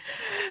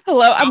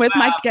Hello, I'm with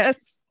my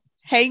guests,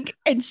 Hank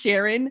and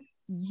Sharon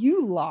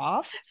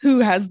Uloff, who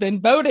has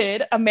been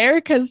voted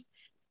America's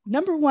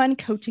 #1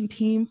 coaching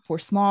team for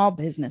small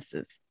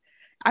businesses.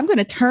 I'm going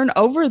to turn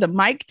over the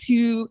mic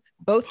to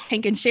both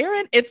Hank and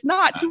Sharon. It's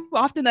not too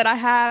often that I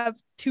have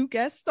two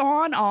guests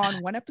on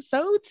one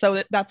episode,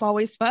 so that's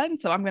always fun.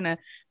 So I'm going to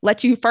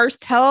let you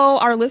first tell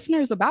our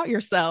listeners about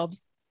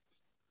yourselves.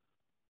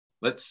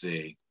 Let's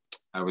see.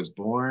 I was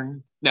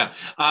born. No,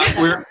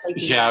 we're,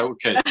 yeah,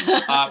 okay.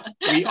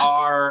 We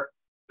are,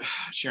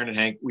 Sharon and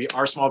Hank, we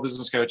are small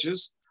business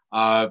coaches.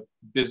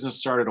 Business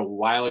started a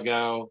while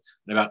ago,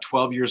 and about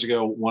 12 years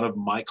ago, one of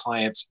my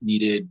clients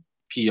needed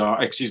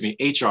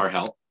HR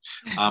help.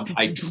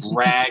 I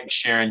dragged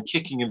Sharon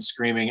kicking and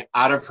screaming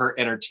out of her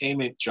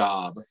entertainment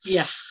job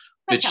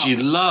that she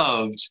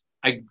loved.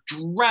 I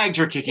dragged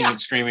her kicking and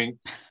screaming.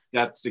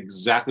 That's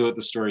exactly what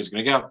the story is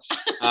going to go.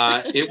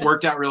 It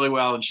worked out really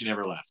well, and she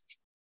never left.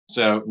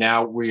 So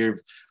now we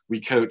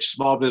coach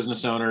small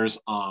business owners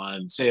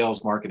on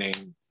sales,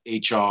 marketing,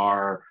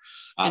 HR,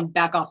 and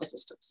back office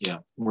systems. Yeah,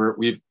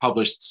 we've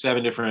published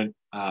 7 different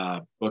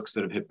books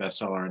that have hit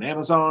bestseller on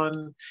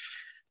Amazon,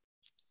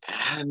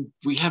 and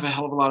we have a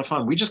hell of a lot of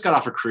fun. We just got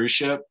off a cruise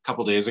ship a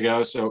couple days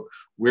ago, so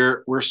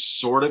we're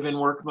sort of in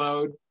work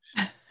mode.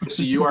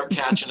 So you are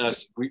catching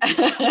us.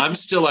 I'm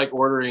still like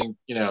ordering,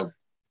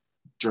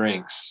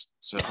 drinks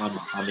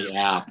on the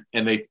app,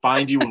 and they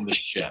find you on the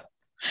ship.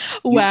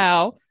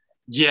 Wow.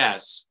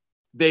 Yes,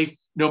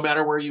 no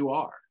matter where you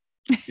are.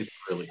 It's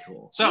really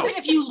cool. So even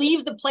if you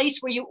leave the place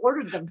where you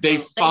ordered them, they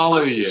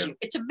follow you.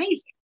 It's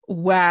amazing.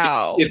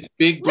 Wow. It's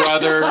Big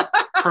Brother,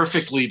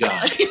 perfectly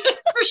done.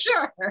 For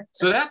sure.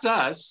 So that's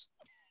us.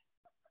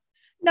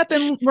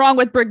 Nothing wrong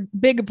with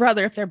Big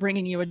Brother if they're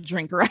bringing you a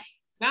drink, right?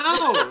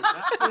 No,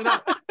 absolutely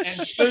not.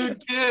 And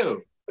food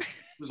too. It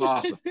was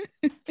awesome.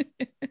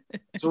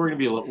 So we're a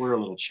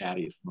little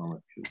chatty at the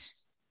moment,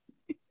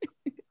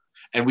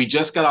 and we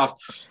just got off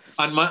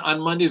on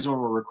Mondays when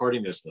we're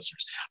recording this,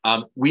 listeners.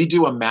 We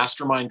do a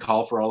mastermind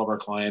call for all of our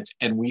clients,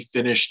 and we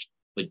finished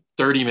like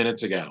 30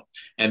 minutes ago,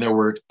 and there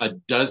were a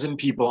dozen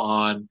people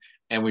on,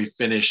 and we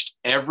finished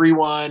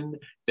everyone.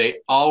 They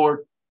all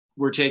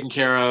were taken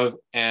care of,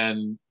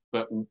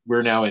 but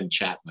we're now in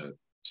chat mode.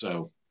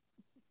 So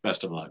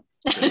best of luck.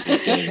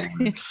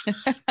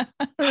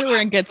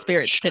 We're in good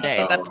spirits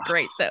today. That's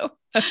great, though.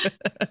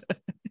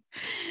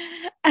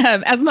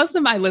 As most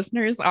of my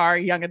listeners are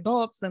young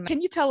adults, and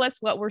can you tell us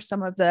what were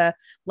some of the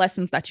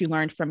lessons that you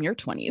learned from your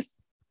 20s?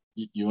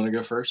 You want to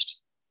go first?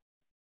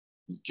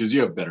 Because you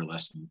have better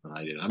lessons than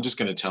I did. I'm just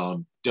going to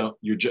tell them,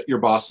 your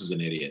boss is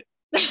an idiot.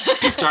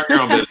 Start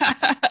your own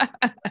business.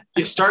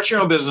 Start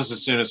your own business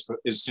as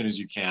soon as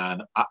you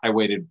can. I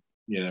waited,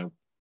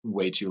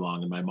 way too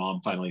long, and my mom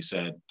finally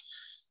said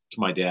to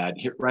my dad,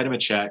 write him a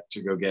check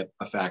to go get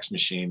a fax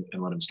machine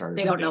and let him start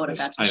his own business. They don't know what a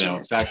fax machine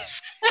is.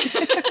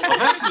 A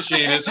fax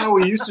machine is how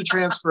we used to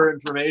transfer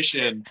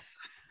information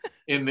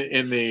in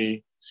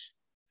the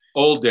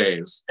old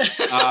days.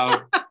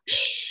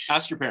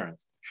 Ask your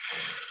parents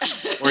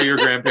or your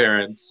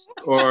grandparents,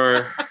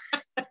 or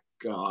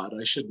God,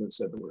 I shouldn't have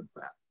said the word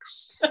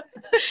fax.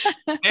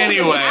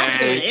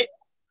 Anyway,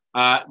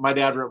 my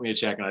dad wrote me a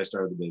check and I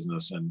started the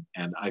business, and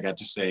I got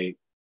to say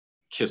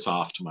kiss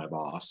off to my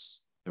boss.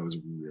 It was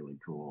really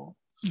cool.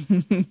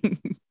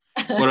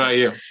 What about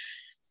you?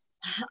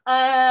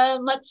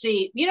 Let's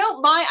see.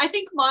 I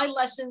think my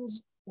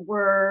lessons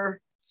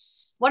were,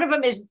 one of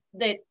them is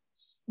that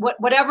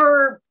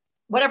whatever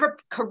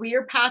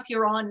career path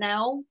you're on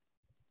now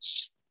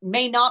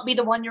may not be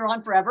the one you're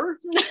on forever.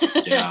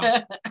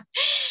 Yeah.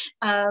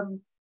 And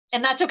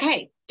that's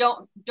okay.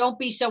 Don't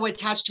be so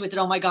attached to it that,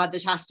 oh my God,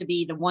 this has to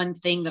be the one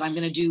thing that I'm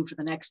going to do for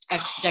the next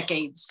X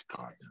decades.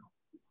 God, no.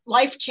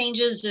 Life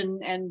changes,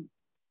 and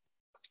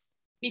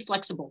be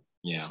flexible.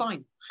 Yeah. It's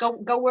fine.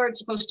 Go where it's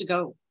supposed to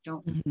go.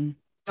 Don't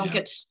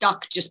get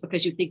stuck just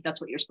because you think that's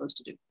what you're supposed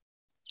to do.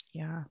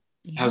 Yeah.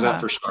 How's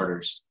that for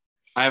starters?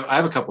 I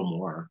have a couple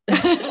more.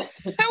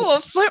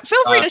 Well,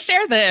 feel free to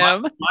share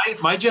them.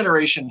 My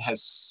generation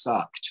has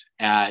sucked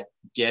at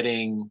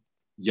getting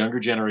younger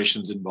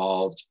generations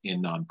involved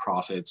in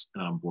nonprofits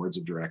and on boards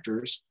of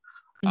directors.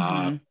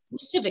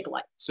 Civic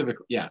life.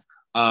 Yeah.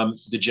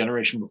 The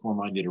generation before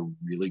mine did a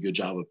really good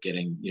job of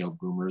getting,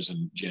 boomers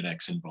and Gen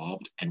X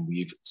involved, and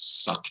we've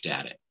sucked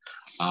at it.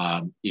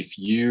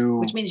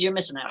 Which means you're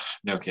missing out.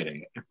 No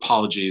kidding.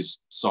 Apologies.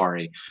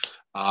 Sorry.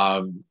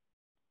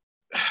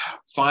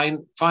 Find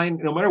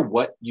no matter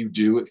what you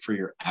do for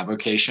your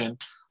avocation,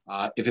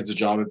 if it's a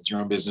job, if it's your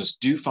own business,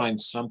 do find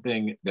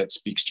something that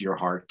speaks to your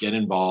heart. Get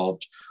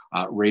involved,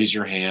 raise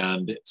your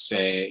hand,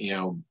 say,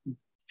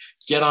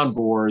 get on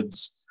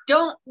boards.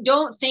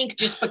 Don't think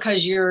just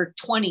because you're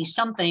 20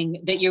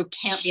 something that you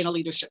can't be in a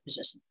leadership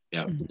position.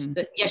 Yeah.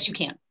 Yes, you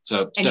can.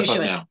 So step up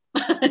now.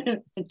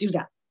 Do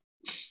that.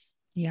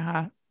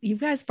 Yeah. You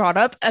guys brought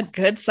up a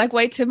good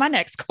segue to my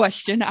next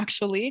question,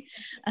 actually.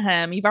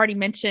 You've already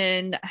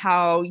mentioned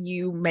how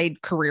you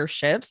made career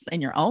shifts in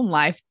your own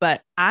life,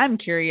 but I'm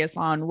curious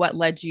on what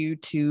led you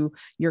to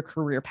your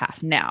career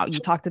path now.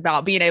 You talked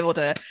about being able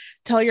to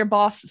tell your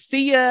boss,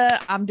 see ya,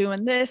 I'm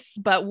doing this,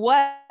 but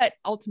what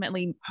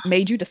ultimately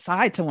made you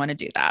decide to want to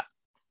do that?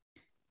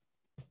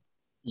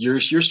 Your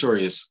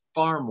story is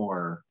far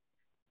more,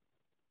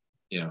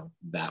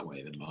 that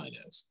way than mine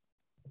is.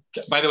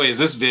 By the way, is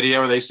this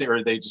video? Are they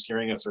just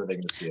hearing us, or are they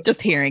going to see us?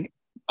 Just hearing.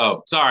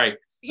 Oh, sorry.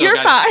 So You're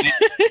guys, fine.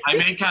 I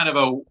made kind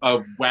of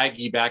a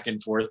waggy back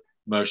and forth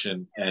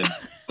motion, and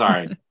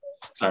sorry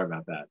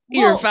about that.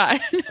 You're fine.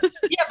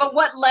 Yeah, but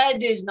what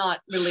led is not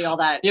really all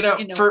that.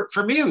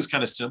 For me, it was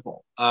kind of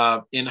simple.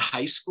 In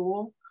high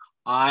school,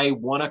 I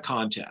won a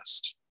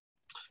contest,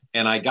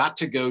 and I got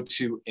to go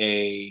to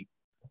a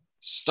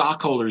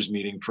stockholders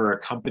meeting for a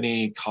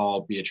company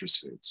called Beatrice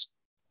Foods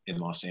in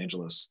Los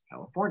Angeles,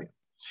 California.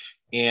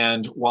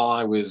 And while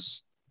I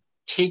was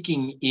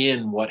taking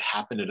in what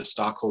happened at a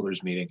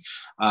stockholders meeting,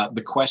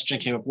 the question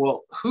came up,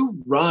 well,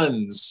 who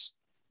runs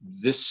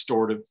this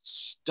sort of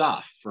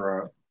stuff for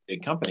a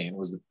big company? And it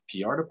was the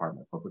PR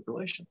department, public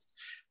relations.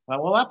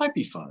 Well, that might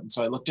be fun.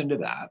 So I looked into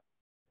that,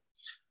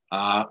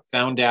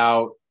 found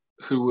out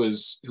who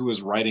was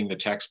writing the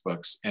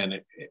textbooks. And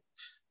at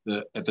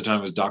the time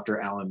it was Dr.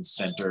 Alan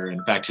Center.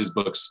 In fact, his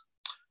books.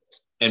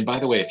 And by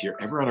the way, if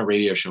you're ever on a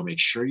radio show, make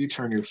sure you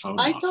turn your phone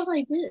off. I thought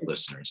I did.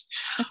 Listeners.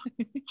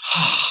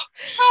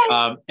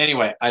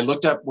 Anyway, I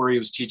looked up where he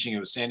was teaching. It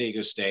was San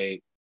Diego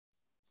State.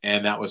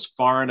 And that was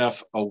far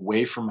enough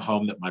away from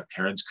home that my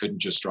parents couldn't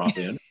just drop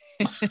in,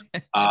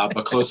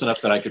 but close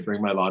enough that I could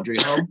bring my laundry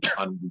home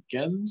on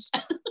weekends.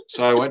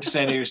 So I went to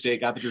San Diego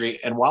State, got the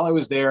degree. And while I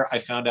was there, I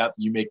found out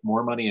that you make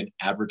more money in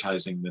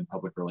advertising than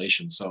public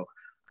relations. So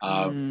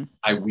I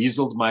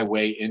weaseled my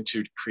way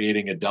into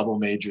creating a double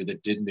major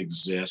that didn't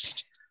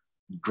exist.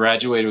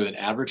 Graduated with an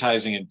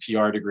advertising and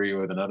PR degree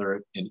with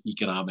another in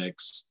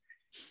economics.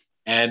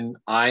 And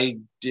I've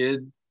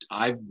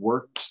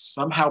worked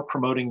somehow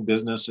promoting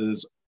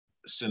businesses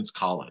since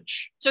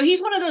college. So he's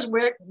one of those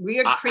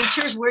weird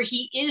creatures where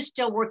he is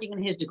still working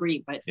on his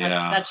degree, but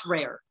that's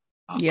rare.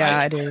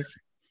 It is.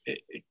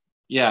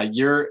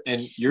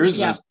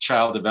 Yours is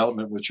child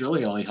development, which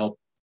really only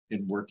helped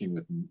in working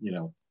with,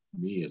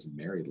 me as a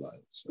married life.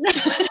 So.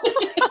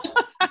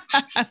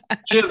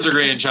 She has a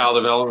degree in child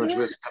development, which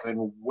was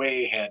coming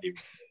way handy.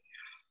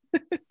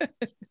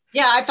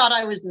 Yeah, I thought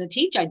I was going to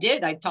teach. I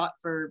did. I taught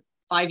for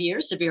 5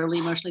 years severely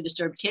emotionally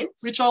disturbed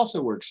kids, which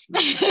also works for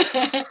me.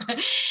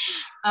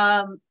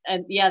 And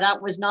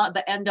that was not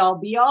the end all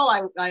be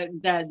all.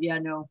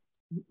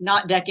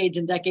 Not decades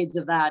and decades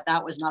of that.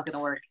 That was not going to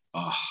work.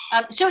 Oh.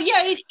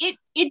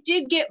 It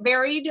did get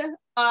varied.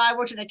 I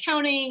worked in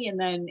accounting and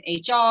then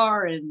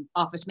HR and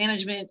office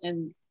management,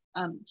 and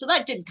so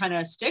that did kind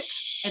of stick.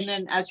 And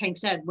then, as Hank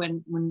said,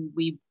 when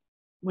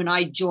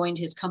I joined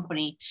his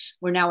company,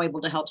 we're now able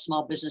to help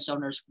small business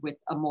owners with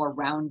a more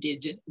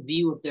rounded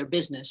view of their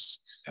business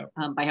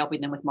by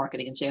helping them with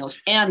marketing and sales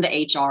and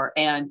the HR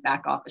and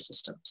back office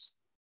systems.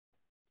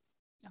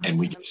 And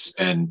we can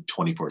spend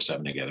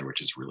 24/7 together, which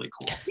is really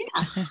cool.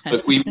 Yeah.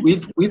 But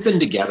we've been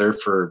together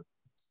for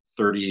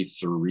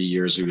 33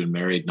 years. We've been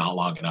married not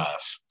long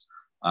enough.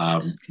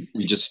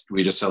 We just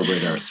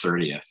celebrated our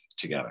 30th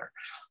together.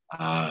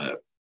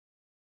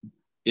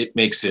 It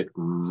makes it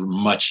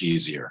much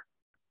easier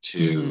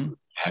to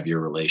have your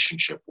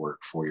relationship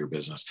work for your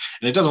business.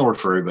 And it doesn't work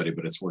for everybody,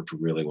 but it's worked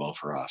really well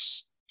for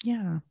us.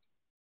 Yeah.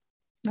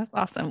 That's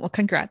awesome. Well,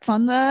 congrats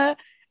on the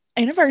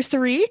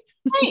anniversary.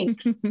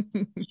 Thanks.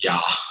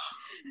 Yeah.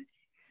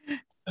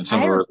 And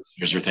some of our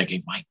listeners are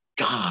thinking, my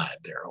God,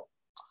 Daryl.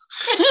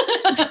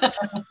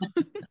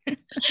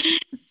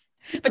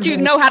 But you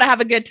know how to have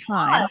a good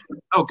time.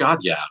 Oh God,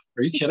 yeah.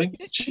 Are you kidding?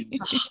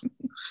 Jesus.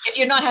 If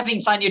you're not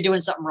having fun, you're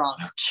doing something wrong.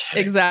 Okay.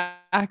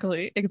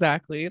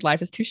 Exactly.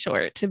 Life is too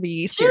short to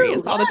be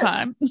serious all the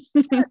time.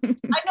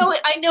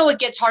 I know it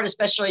gets hard,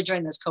 especially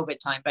during this COVID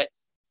time, but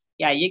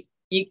yeah,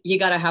 you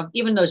got to have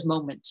even those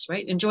moments,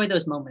 right? Enjoy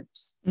those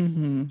moments.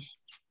 Mm-hmm.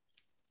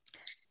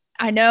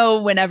 I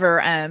know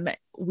whenever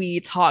we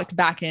talked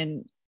back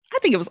in, I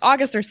think it was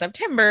August or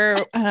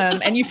September,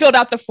 and you filled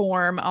out the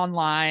form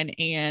online,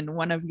 and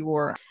one of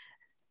your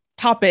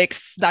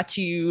topics that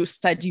you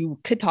said you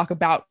could talk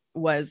about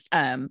was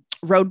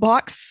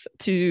roadblocks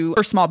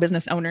for small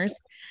business owners.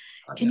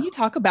 Can you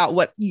talk about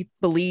what you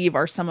believe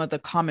are some of the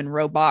common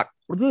roadblocks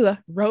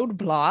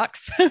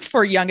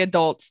for young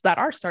adults that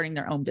are starting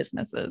their own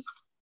businesses?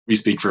 We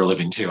speak for a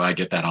living too. I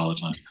get that all the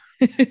time.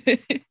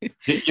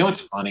 You know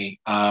what's funny?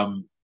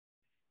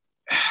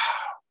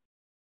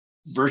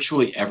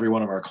 Virtually every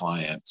one of our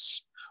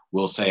clients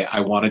will say,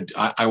 I want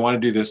to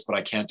do this, but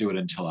I can't do it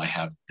until I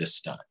have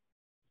this done.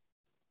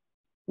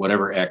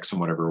 Whatever X and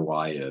whatever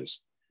Y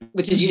is.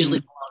 Which is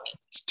usually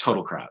it's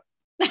total crap.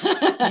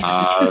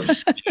 I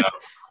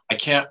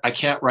can't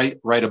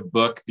write a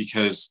book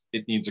because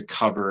it needs a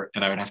cover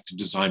and I would have to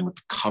design what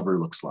the cover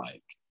looks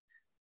like.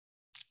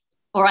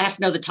 Or I have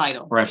to know the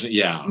title. Or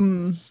yeah.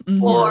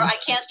 Mm-hmm. Or I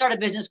can't start a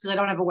business because I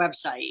don't have a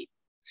website.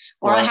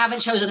 Or I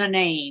haven't chosen a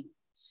name.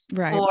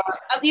 Right. Or,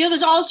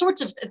 there's all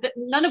sorts of,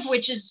 none of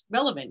which is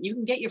relevant. You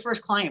can get your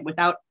first client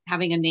without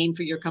having a name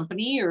for your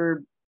company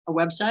or a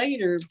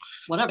website or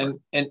whatever.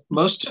 And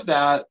most of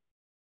that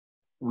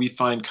we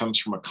find comes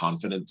from a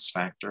confidence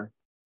factor.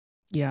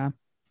 Yeah.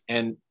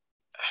 And,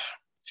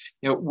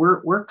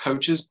 we're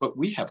coaches, but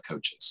we have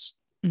coaches.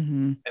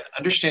 Mm-hmm. And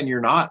understand you're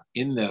not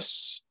in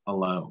this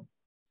alone.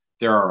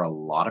 There are a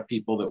lot of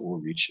people that will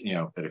reach,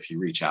 that if you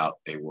reach out,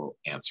 they will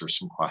answer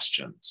some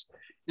questions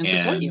and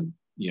support you.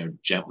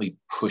 Gently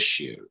push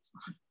you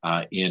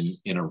in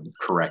a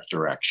correct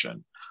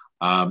direction.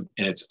 And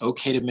it's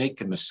okay to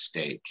make a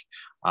mistake.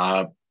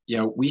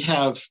 We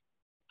have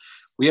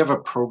a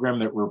program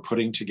that we're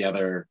putting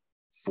together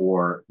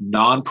for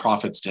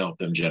nonprofits to help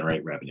them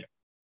generate revenue.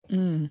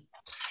 Mm.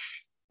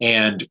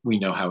 And we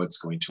know how it's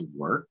going to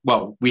work.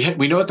 Well, we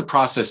know what the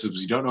process is.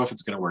 We don't know if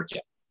it's going to work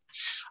yet.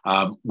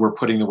 We're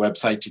putting the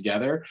website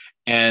together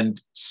and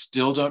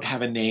still don't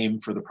have a name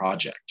for the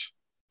project.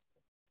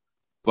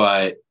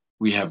 But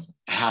we have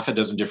half a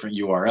dozen different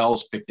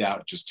URLs picked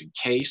out just in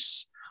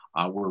case.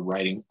 We're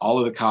writing all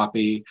of the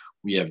copy.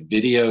 We have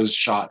videos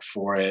shot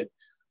for it.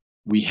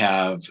 We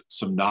have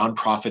some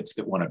nonprofits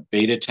that want to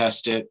beta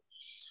test it.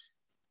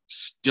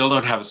 Still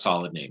don't have a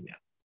solid name yet.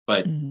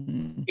 But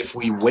if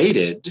we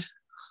waited,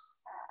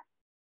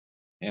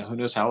 who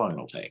knows how long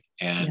it'll take.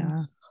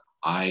 And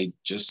why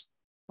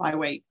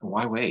wait?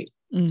 Why wait?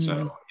 Mm-hmm.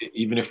 So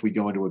even if we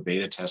go into a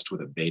beta test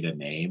with a beta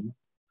name,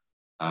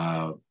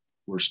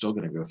 we're still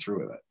going to go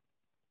through with it.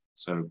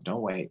 So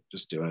don't wait,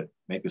 just do it.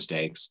 Make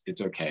mistakes.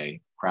 It's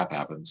okay. Crap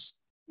happens.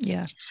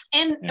 Yeah.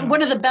 And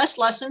one of the best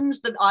lessons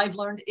that I've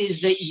learned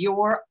is that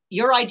your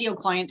ideal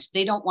clients,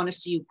 they don't want to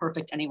see you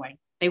perfect anyway.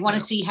 They want to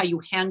see how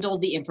you handle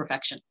the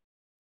imperfection.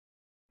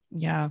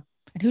 Yeah.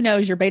 And who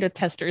knows, your beta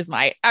testers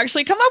might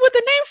actually come up with a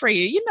name for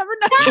you. You never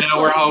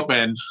know. We're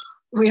hoping.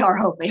 We are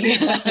hoping.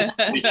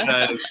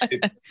 Because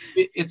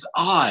it's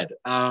odd.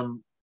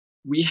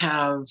 We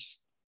have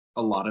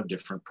a lot of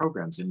different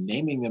programs and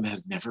naming them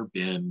has never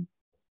been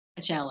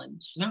a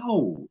challenge.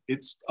 No,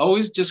 it's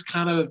always just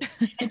kind of.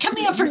 And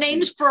coming up for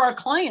names for our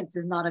clients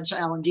is not a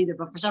challenge either,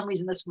 but for some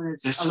reason this one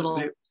is a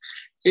little,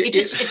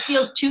 it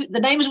feels too, the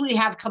names we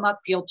have come up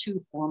feel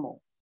too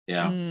formal.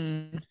 Yeah.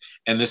 And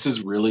this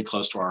is really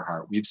close to our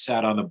heart. We've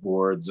sat on the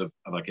boards of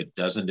like a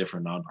dozen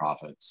different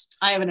nonprofits.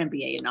 I have an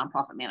MBA in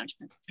nonprofit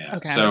management. Yeah.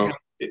 Okay. So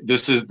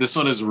this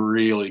one is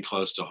really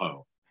close to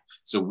home.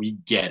 So we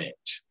get it.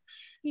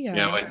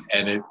 Yeah.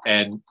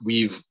 And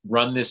we've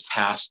run this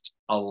past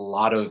a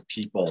lot of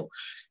people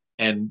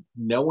and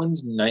no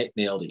one's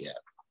nailed it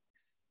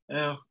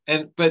yet.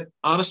 But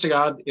honest to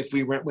God, if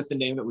we went with the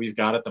name that we've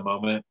got at the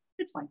moment,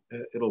 it's fine.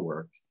 It'll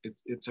work.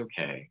 It's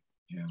okay.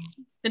 Yeah.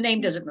 The name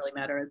doesn't really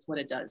matter. It's what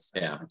it does.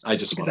 Yeah. I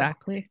just want a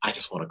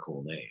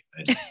cool name.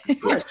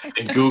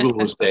 And Google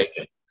was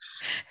taken.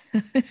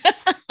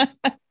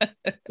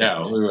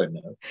 No, we wouldn't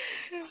have.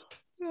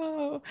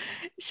 Oh,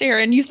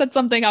 Sharon, you said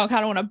something I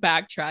kind of want to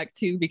backtrack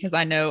to because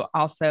I know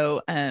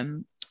also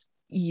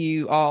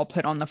you all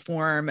put on the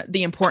form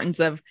the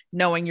importance of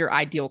knowing your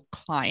ideal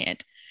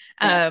client.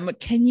 Yes.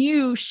 Can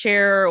you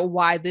share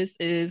why this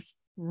is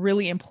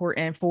really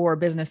important for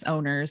business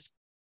owners?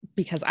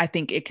 Because I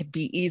think it could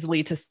be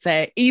easy to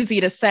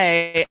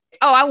say,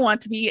 oh, I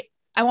want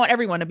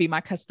everyone to be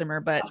my customer,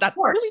 but that's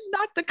really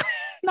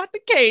not the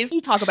case. You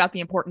talk about the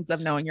importance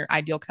of knowing your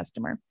ideal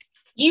customer.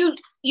 You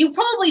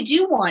probably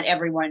do want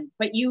everyone,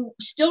 but you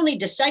still need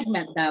to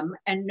segment them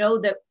and know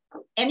that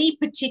any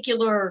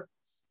particular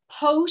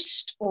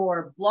post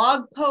or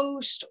blog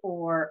post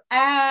or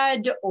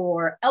ad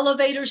or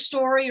elevator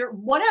story or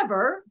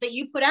whatever that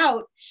you put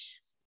out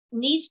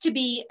needs to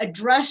be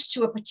addressed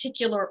to a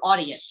particular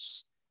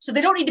audience. So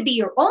they don't need to be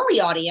your only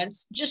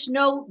audience. Just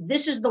know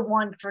this is the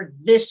one for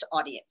this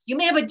audience. You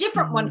may have a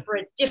different one for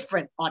a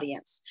different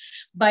audience,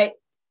 but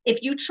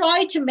if you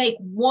try to make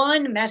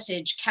one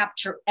message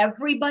capture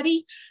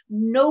everybody,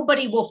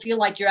 nobody will feel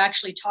like you're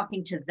actually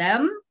talking to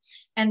them,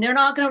 and they're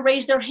not going to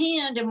raise their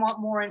hand and want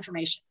more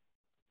information.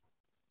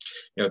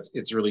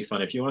 It's really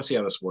fun. If you want to see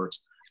how this works,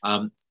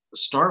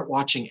 start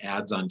watching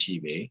ads on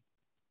TV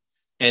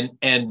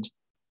and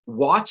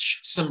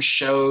watch some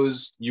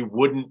shows you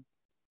wouldn't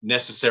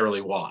necessarily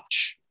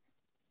watch.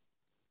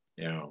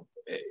 To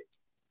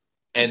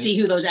see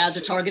who those ads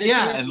are targeted.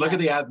 Yeah, and look at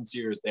the ads and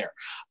see who's there.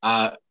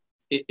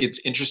 It's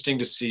interesting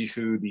to see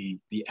who the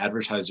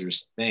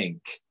advertisers think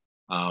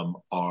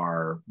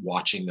are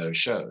watching those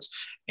shows.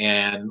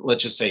 And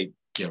let's just say,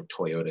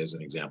 Toyota is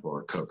an example,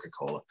 or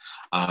Coca-Cola.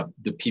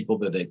 The people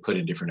that they put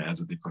in different ads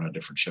that they put on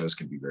different shows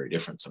can be very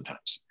different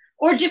sometimes.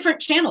 Or different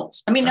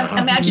channels. I mean,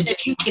 imagine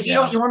if you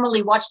don't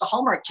normally watch the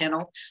Hallmark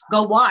Channel,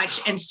 go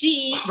watch and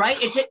see, right?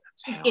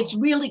 It's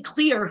really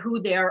clear who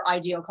their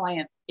ideal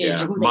client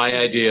is. Yeah, my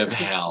idea of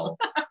hell.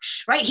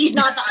 Right? He's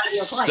not the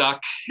ideal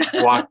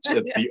client.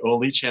 It's the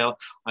only channel.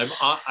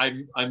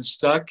 I'm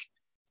stuck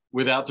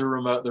without the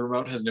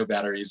remote has no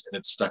batteries and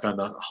it's stuck on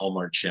the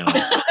Hallmark channel.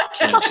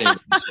 Can't change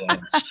it.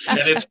 And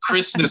it's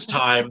Christmas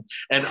time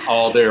and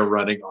all they're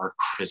running are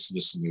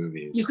Christmas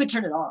movies. You could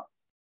turn it off.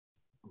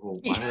 Well,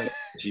 why would I turn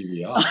the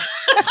TV off?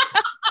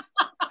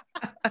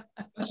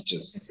 That's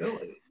just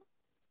silly.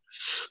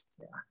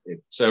 Yeah.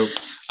 So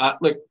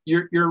look,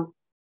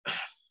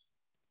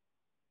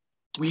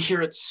 we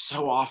hear it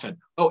so often.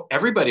 Oh,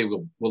 everybody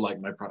will like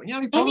my product. Yeah,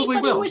 they probably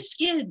Anybody will. with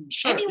skin,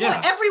 Sure,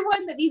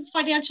 everyone that needs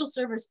financial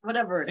service,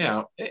 whatever it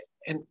is.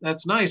 And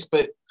that's nice,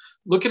 but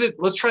look at it.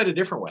 Let's try it a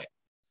different way.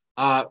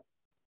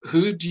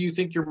 Who do you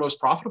think your most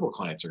profitable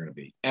clients are going to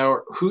be?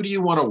 Or who do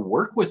you want to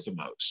work with the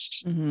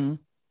most? Mm-hmm.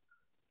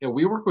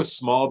 We work with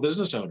small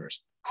business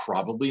owners,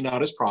 probably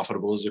not as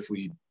profitable as if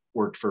we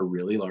worked for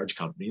really large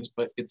companies,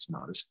 but it's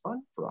not as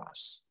fun for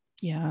us.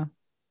 Yeah.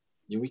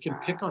 We can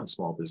pick on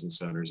small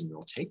business owners and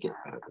they'll take it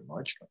better than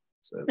large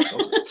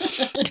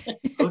companies.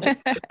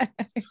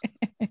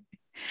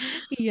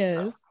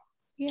 Yes. So.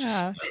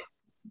 Yeah.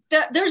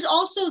 There's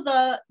also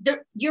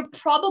you're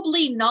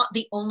probably not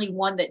the only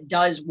one that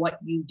does what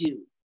you do,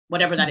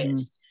 whatever that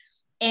is.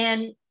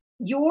 And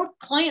your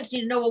clients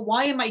need to know, well,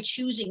 why am I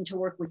choosing to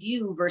work with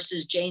you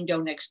versus Jane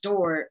Doe next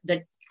door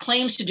that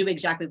claims to do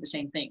exactly the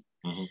same thing?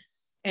 Mm-hmm.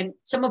 And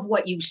some of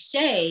what you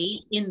say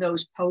in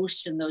those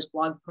posts and those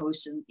blog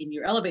posts and in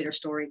your elevator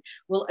story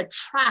will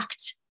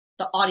attract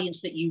the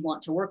audience that you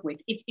want to work with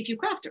if you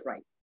craft it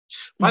right.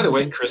 By the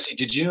way, Chrissy,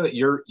 did you know that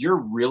you're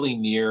really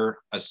near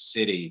a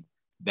city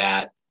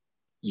that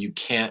you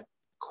can't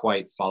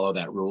quite follow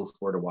that rule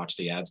for to watch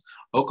the ads?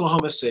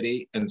 Oklahoma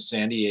City and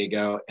San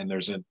Diego, and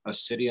there's a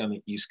city on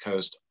the East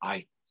Coast,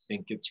 I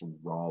think it's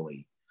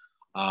Raleigh,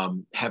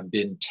 have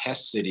been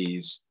test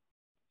cities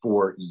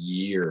for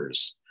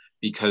years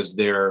because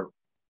their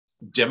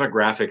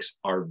demographics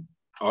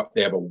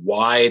they have a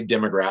wide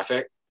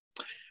demographic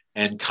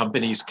and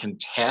companies can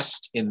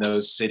test in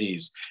those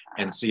cities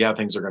and see how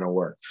things are going to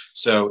work.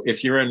 So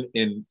if you're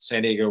in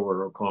San Diego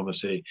or Oklahoma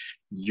City,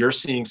 you're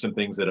seeing some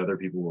things that other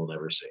people will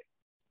never see.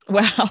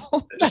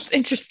 Wow, that's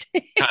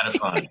interesting. Kind of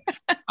fun.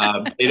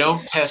 They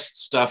don't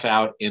test stuff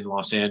out in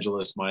Los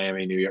Angeles,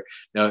 Miami, New York.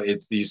 No,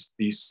 it's these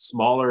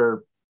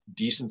smaller,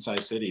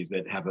 decent-sized cities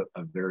that have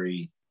a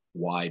very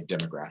wide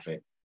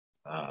demographic.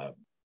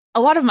 A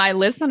lot of my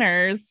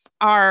listeners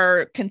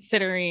are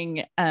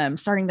considering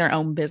starting their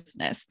own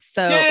business.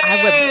 So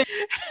I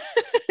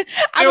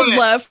would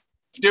love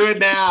do it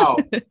now.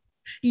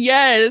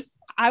 Yes,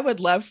 I would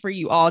love for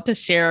you all to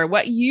share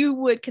what you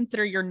would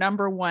consider your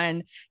number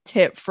one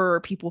tip for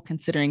people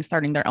considering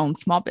starting their own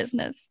small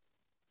business.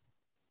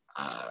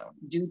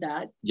 Do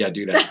that. Yeah,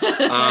 do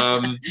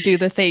that. Do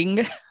the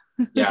thing.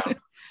 Yeah.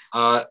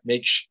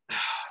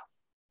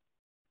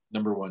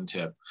 Number one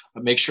tip,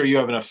 make sure you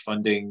have enough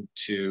funding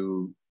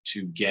to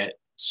get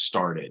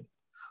started.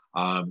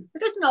 It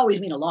doesn't always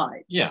mean a lot.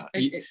 Yeah.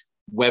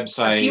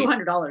 Website. A few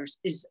 $100s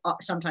is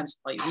sometimes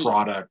all you need.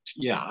 Product.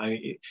 Yeah.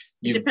 It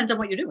depends on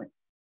what you're doing.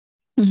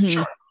 Mm-hmm.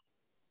 Sure.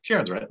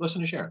 Sharon's right.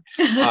 Listen to Sharon.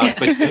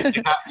 But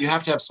you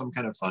have to have some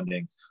kind of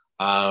funding.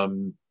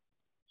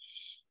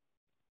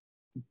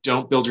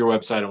 Don't build your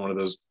website on one of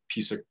those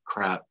piece of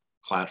crap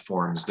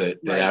platforms that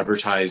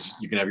advertise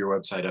you can have your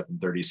website up in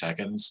 30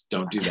 seconds.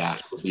 Don't do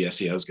that. The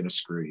SEO is going to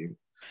screw you.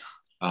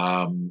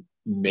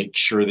 Make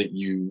sure that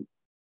you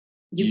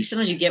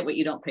sometimes you get what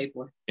you don't pay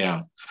for.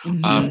 Yeah.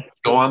 Mm-hmm.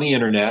 Go on the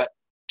internet,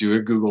 do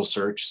a Google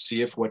search,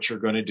 see if what you're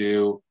going to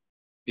do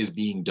is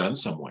being done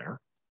somewhere.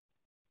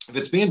 If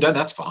it's being done,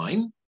 that's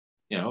fine.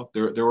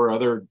 There were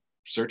other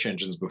search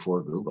engines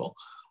before Google,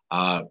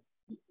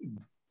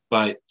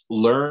 but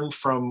learn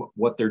from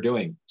what they're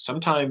doing.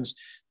 Sometimes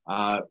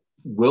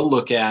we'll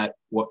look at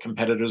what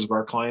competitors of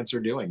our clients are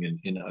doing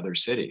in other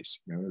cities.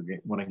 We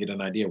want to get an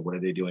idea, what are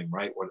they doing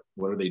right?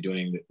 What are they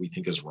doing that we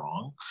think is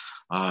wrong?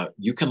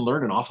 You can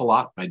learn an awful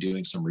lot by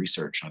doing some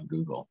research on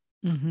Google.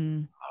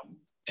 Mm-hmm.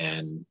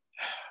 And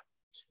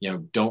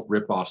don't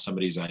rip off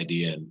somebody's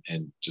idea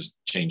and just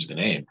change the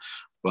name,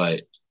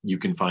 but you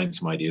can find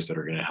some ideas that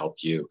are going to help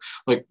you.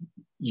 Like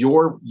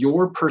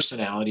your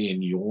personality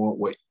and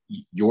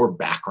your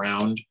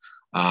background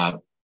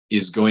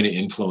is going to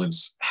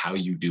influence how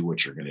you do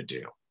what you're going to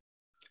do.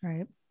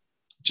 Right.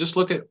 Just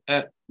look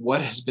at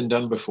what has been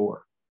done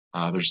before.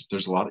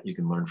 There's a lot that you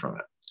can learn from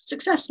it.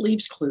 Success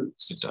leaves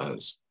clues. It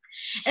does.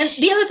 And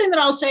the other thing that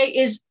I'll say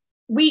is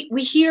we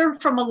hear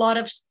from a lot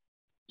of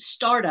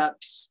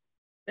startups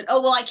that,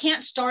 I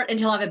can't start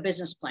until I have a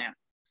business plan.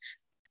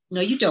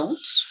 No, you don't.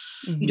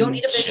 Mm-hmm. You don't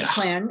need a business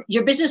plan.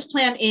 Your business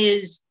plan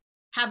is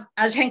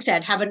as Hank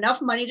said, have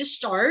enough money to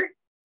start,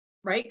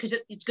 right? Because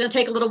it's going to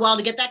take a little while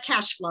to get that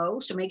cash flow.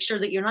 So make sure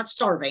that you're not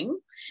starving.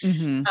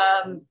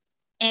 Mm-hmm.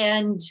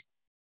 And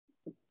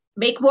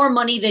make more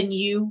money than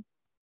you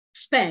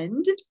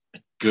spend.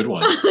 Good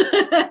one.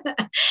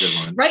 Good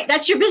one. Right?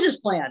 That's your business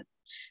plan.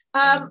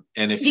 And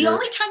if the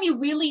only time you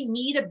really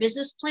need a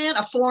business plan,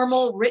 a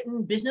formal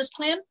written business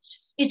plan,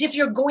 is if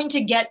you're going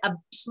to get a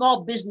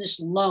small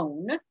business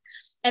loan.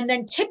 And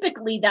then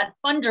typically that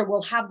funder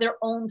will have their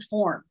own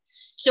form.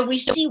 So we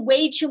see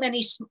way too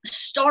many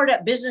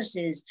startup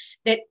businesses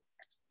that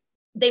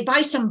they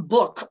buy some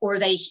book or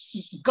they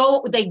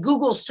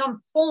Google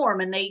some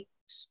form and they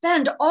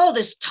spend all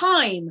this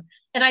time.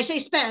 And I say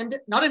spend,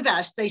 not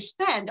invest. They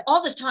spend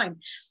all this time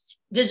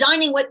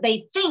designing what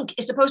they think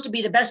is supposed to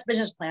be the best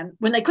business plan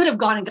when they could have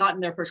gone and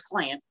gotten their first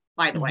client,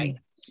 by the way.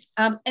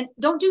 And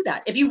don't do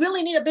that. If you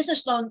really need a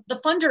business loan,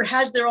 the funder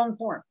has their own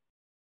form.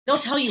 They'll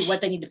tell you what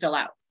they need to fill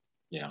out.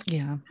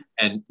 Yeah.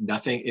 And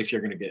nothing, if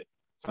you're going to get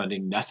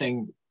funding,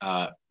 nothing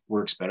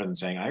works better than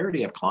saying, I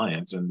already have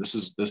clients and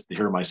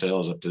here are my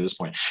sales up to this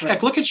point. Right.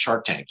 Heck, look at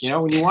Shark Tank.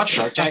 When you watch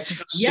Shark Tank,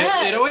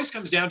 yes. it always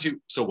comes down to,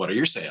 so what are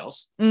your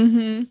sales?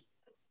 Mm-hmm.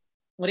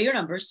 What are your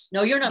numbers?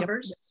 Know your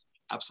numbers.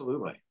 Yep.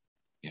 Absolutely.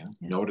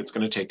 Know what it's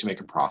going to take to make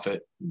a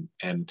profit.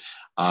 And,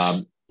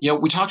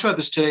 we talked about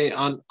this today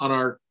on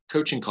our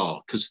coaching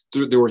call, because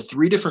there were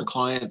 3 different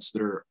clients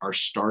that are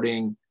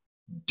starting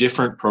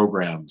different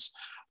programs.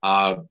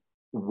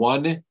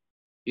 One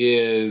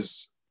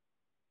is,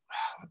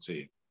 let's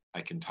see,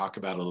 I can talk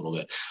about it a little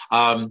bit.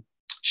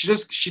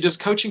 She does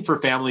coaching for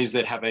families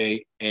that have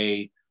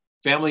a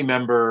family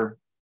member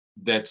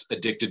that's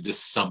addicted to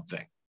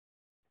something.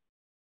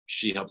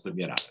 She helps them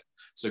get out of it.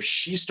 So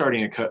she's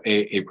starting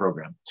a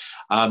program.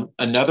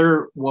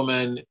 Another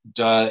woman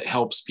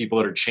helps people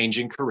that are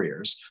changing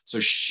careers. So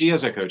she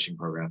has a coaching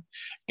program.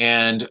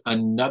 And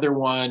another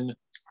one,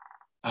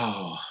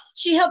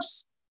 she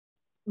helps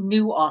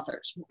new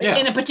authors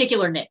in a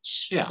particular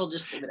niche. Yeah. We'll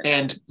just leave it at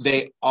and that.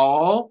 they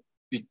all,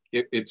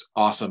 it's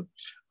awesome.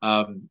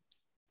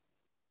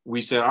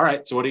 We said, all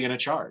right, so what are you going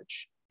to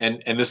charge?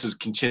 And this is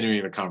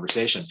continuing the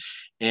conversation.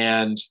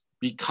 And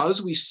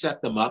because we set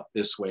them up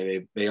this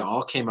way, they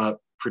all came up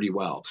pretty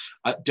well.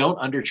 Don't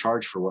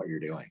undercharge for what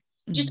you're doing.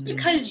 Just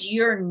because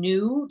you're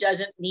new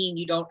doesn't mean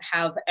you don't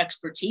have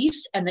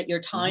expertise and that your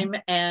time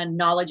and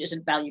knowledge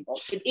isn't valuable.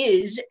 It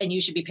is, and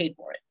you should be paid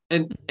for it.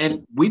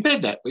 And we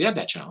had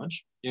that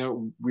challenge.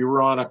 We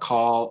were on a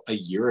call a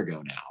year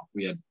ago now.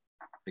 We had,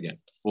 again,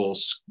 full,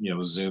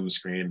 Zoom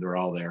screen. They're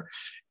all there.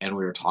 And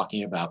we were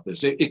talking about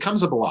this. It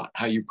comes up a lot.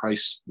 How you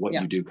price what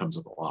you do comes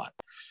up a lot.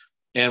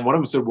 And one of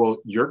them said, well,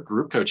 your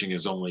group coaching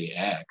is only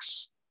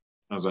X.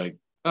 I was like,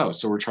 oh,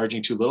 so we're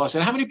charging too little. I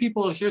said, how many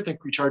people here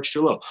think we charge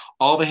too little?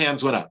 All the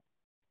hands went up.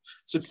 I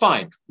said,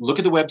 fine, look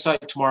at the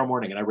website tomorrow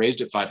morning. And I raised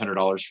it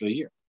 $500 for the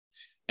year.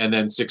 And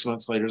then 6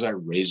 months later, I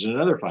raised it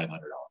another $500.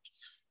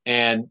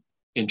 And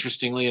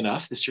interestingly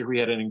enough, this year we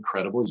had an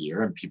incredible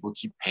year and people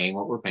keep paying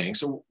what we're paying.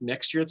 So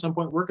next year at some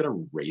point, we're going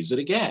to raise it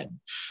again.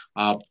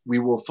 We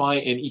will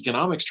find, in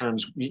economics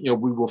terms, we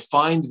will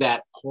find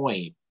that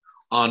point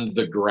on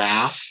the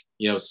graph,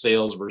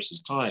 sales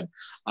versus time,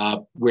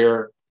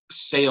 where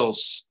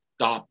sales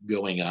stop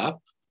going up.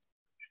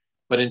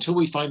 But until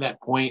we find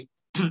that point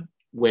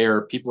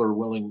where people are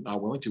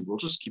not willing to, we'll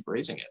just keep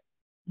raising it.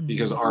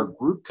 Because our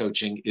group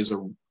coaching is a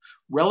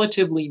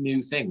relatively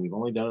new thing. We've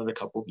only done it a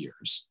couple of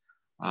years.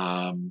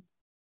 But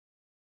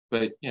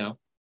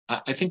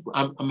I think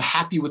I'm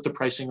happy with the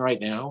pricing right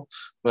now,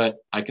 but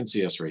I can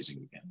see us raising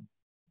again.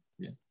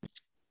 Yeah.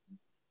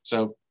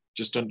 So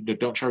just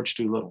don't charge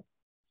too little.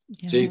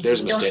 Yeah. See,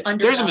 there's a mistake.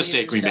 There's a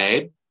mistake we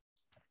made.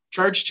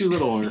 Charge too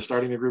little when you're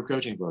starting the group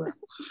coaching program.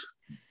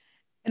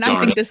 And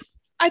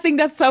I think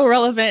that's so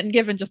relevant. And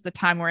given just the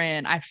time we're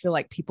in, I feel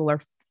like people are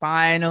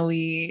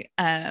finally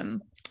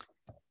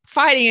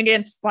fighting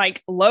against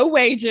like low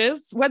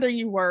wages, whether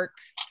you work,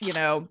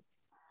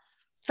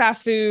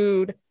 fast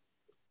food,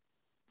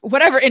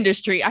 whatever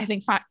industry. I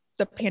think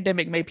the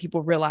pandemic made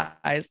people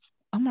realize,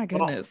 oh my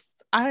goodness,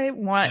 I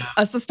want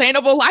a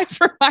sustainable life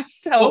for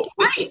myself.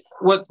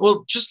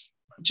 Well,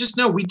 just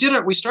know we did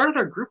it. We started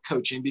our group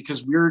coaching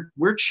because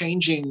we're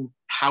changing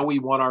how we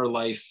want our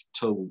life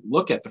to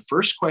look at. The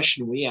first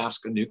question we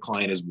ask a new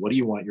client is, what do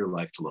you want your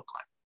life to look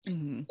like?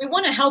 Mm-hmm. We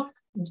want to help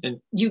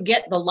you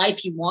get the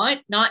life you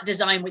want, not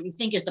design what you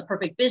think is the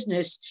perfect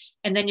business.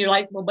 And then you're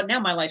like, well, but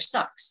now my life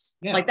sucks.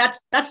 Yeah. Like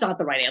that's not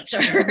the right answer.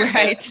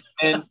 Right.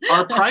 And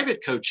our private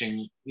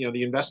coaching,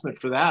 the investment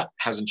for that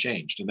hasn't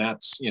changed. And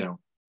that's,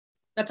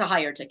 that's a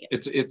higher ticket.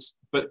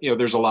 But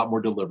there's a lot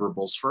more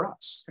deliverables for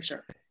us. For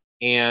sure.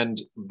 And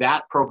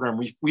that program,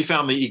 we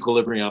found the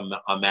equilibrium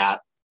on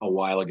that a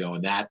while ago,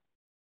 and that,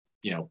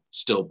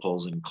 still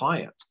pulls in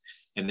clients.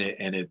 And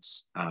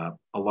it's a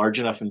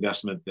large enough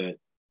investment that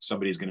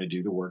somebody's going to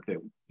do the work that,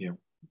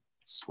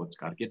 it's what's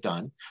got to get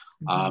done.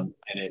 And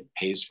it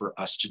pays for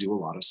us to do a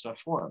lot of stuff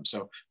for them.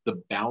 So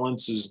the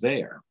balance is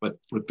there. But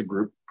with the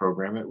group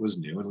program, it was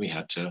new and we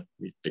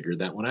figured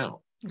that one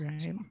out.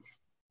 Right. So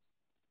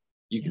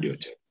you can do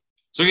it too.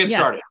 So get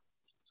started.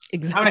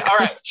 Exactly. All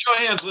right. Show of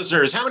hands,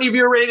 listeners. How many of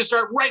you are ready to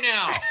start right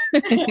now?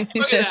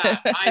 Look at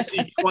that. I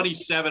see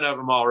 27 of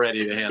them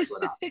already. The hands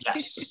went up.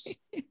 Yes.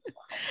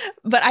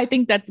 But I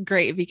think that's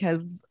great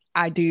because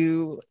I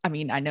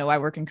know I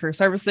work in career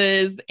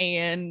services,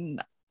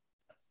 and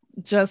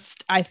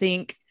I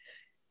think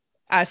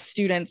as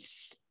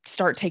students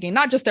start taking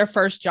not just their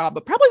first job,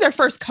 but probably their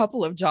first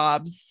couple of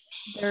jobs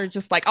They're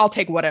just like, I'll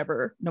take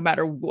whatever, no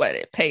matter what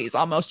it pays,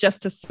 almost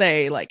just to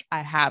say like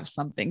I have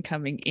something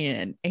coming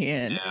in.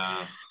 And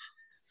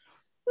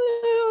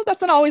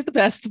that's not always the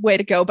best way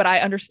to go, but I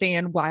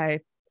understand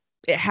why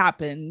it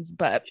happens.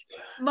 But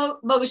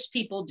most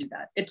people do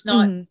that. It's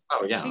not,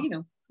 oh yeah, you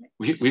know,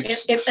 we've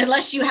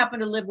unless you happen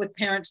to live with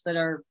parents that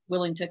are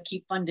willing to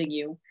keep funding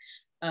you.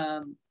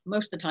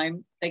 Most of the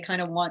time they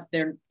kind of want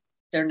their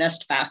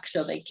nest back,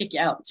 so they kick you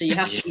out. So you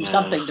have to do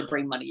something to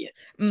bring money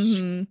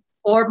in,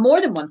 or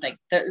more than one thing.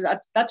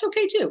 That's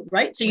okay too,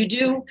 right? So you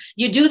do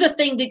the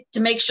thing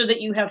to make sure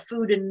that you have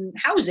food and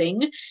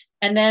housing,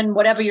 and then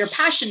whatever your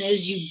passion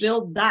is, you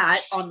build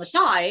that on the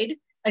side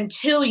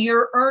until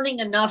you're earning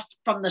enough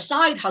from the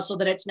side hustle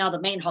that it's now the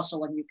main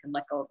hustle, and you can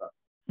let go of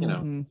the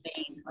main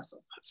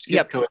hustle.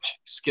 Skip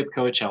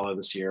Coachella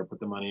this year. Put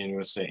the money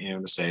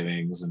into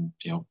savings, and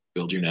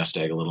build your nest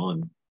egg a little,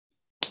 and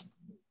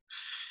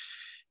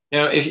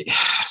if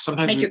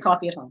sometimes make your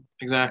coffee at home.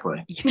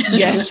 Exactly.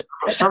 Yes.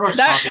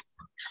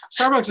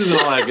 Starbucks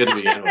isn't all that good to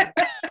begin with.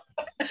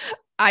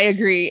 I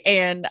agree,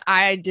 and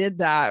I did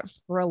that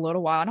for a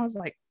little while, and I was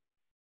like,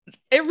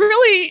 it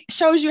really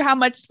shows you how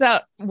much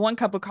that one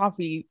cup of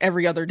coffee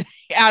every other day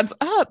adds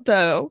up,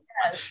 though.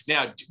 Yes.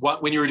 Now,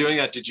 when you were doing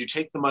that, did you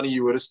take the money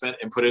you would have spent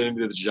and put it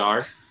into the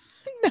jar?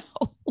 No,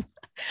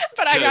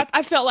 but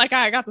I felt like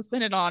I got to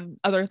spend it on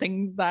other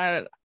things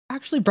that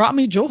actually brought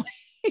me joy.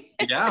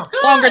 Yeah,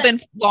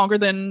 longer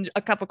than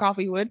a cup of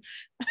coffee would.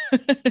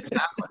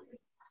 Exactly.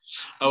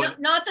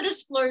 Not that a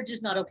splurge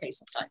is not okay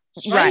sometimes,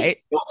 right?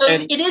 So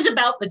it is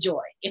about the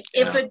joy. If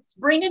it's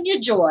bringing you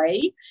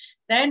joy,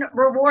 then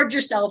reward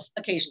yourself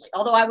occasionally.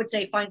 Although I would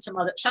say find some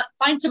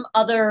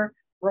other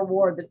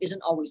reward that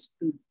isn't always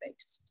food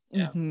based.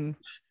 Yeah. Mm-hmm.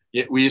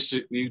 Yeah, we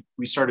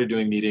started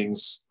doing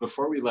meetings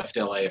before we left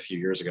LA a few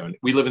years ago.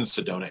 We live in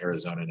Sedona,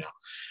 Arizona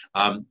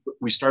now.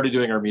 We started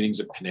doing our meetings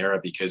at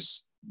Panera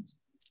because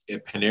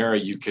at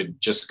Panera you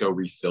could just go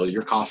refill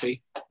your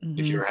coffee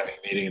if you were having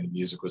a meeting and the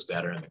music was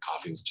better and the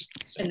coffee was just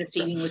the same. And the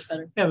seating was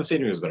better. Yeah, the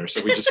seating was better.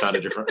 So we just found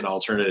an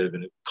alternative,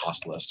 and it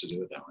cost less to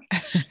do it that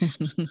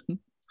way.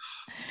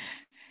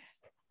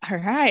 All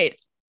right.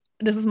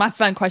 This is my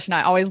fun question.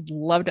 I always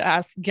love to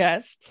ask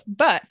guests,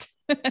 but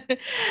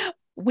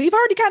we've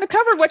already kind of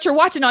covered what you're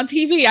watching on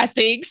TV, I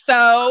think.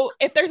 So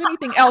if there's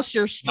anything else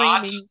you're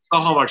streaming. Not the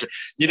Hallmark.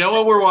 You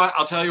know what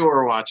I'll tell you what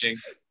we're watching.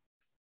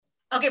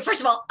 Okay,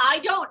 first of all, I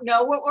don't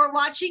know what we're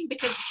watching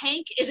because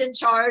Hank is in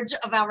charge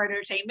of our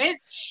entertainment.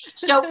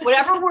 So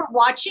whatever we're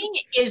watching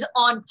is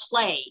on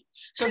play.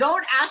 So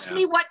don't ask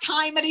me what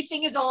time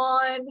anything is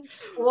on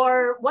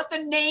or what the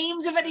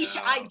names of any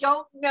show. I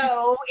don't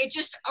know. It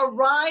just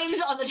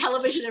arrives on the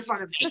television in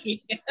front of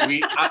me.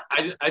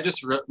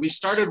 We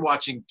started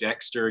watching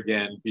Dexter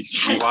again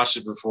because we watched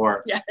it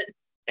before. Yes.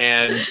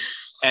 And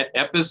at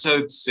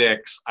episode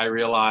 6, I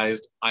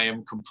realized I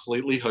am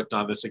completely hooked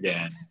on this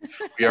again.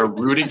 We are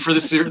rooting for the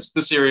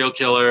serial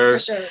killer. For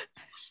sure.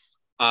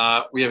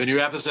 We have a new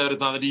episode.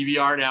 It's on the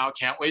DVR now.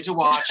 Can't wait to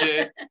watch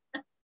it.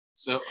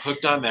 So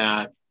hooked on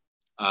that.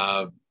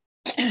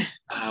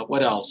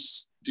 What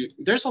else?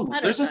 There's a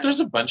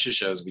bunch of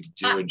shows we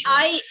do enjoy.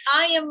 I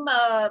am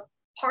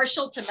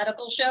partial to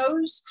medical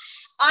shows.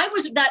 I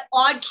was that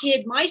odd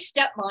kid. My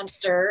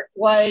stepmonster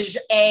was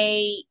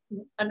a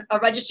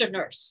registered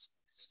nurse.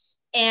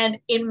 And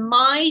in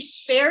my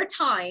spare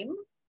time,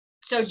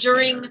 this is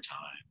when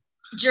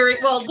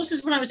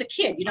I was a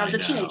kid, I was a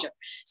teenager.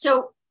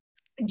 So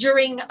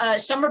during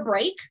summer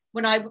break,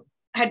 when I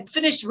had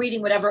finished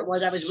reading whatever it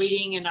was I was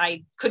reading and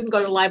I couldn't go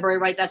to the library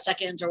right that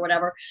second or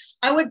whatever,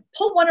 I would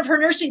pull one of her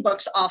nursing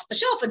books off the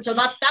shelf. And so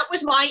that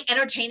was my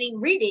entertaining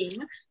reading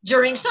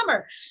during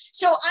summer.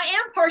 So I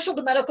am partial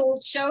to medical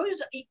shows,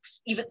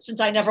 even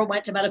since I never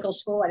went to medical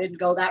school. I didn't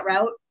go that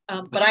route.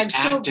 But I'm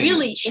still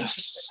really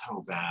interested.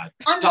 So bad.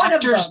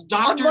 Doctors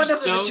don't do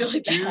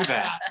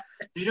that.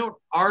 They don't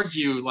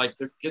argue like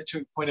they get to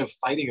a point of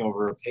fighting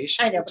over a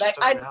patient. I know, but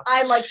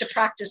I like to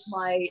practice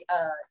my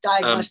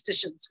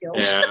diagnostician skills.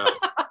 Yeah.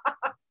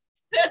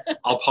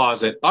 I'll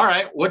pause it. All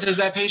right, what does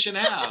that patient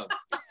have?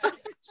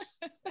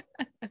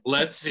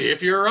 Let's see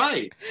if you're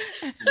right.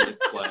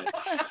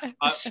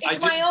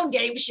 It's my own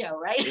game show,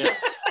 right? Yeah.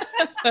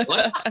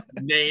 Let's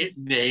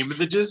name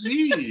the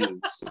disease.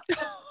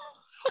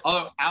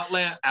 Although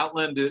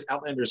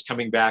Outlander's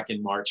coming back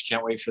in March.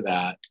 Can't wait for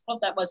that. Oh,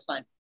 that was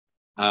fun.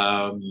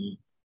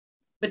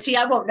 But see,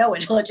 I won't know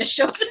until it just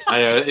shows up.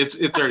 I know it's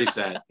already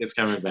set. It's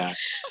coming back.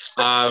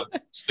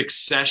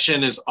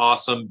 Succession is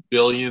awesome.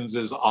 Billions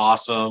is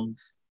awesome.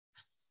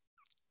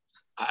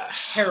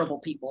 Terrible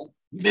people.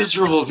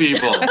 Miserable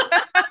people.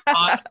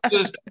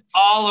 Just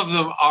all of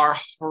them are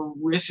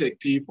horrific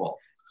people.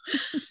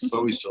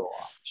 But we still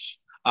watch.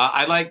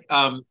 I like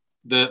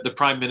the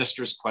Prime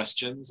Minister's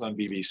Questions on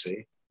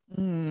BBC.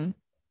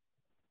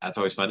 That's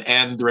always fun.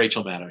 And the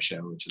Rachel Maddow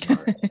Show, which is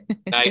our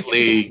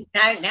nightly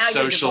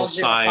social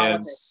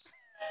science.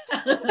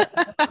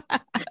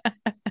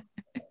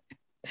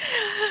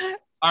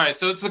 All right,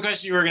 so it's the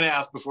question you were going to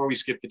ask before we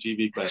skip the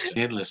TV question.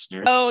 And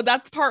listener. Oh,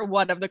 that's part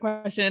one of the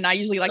question. I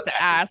usually like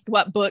to ask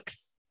what books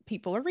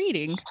people are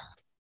reading.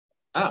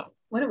 Oh,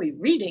 What are we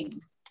reading?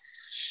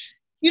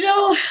 You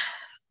know,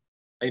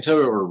 I can tell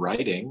you what we're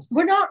writing.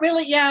 we're not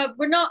really,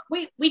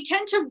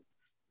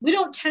 we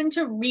don't tend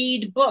to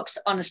read books,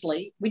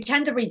 honestly. We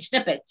tend to read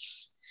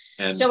snippets.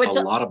 And So it's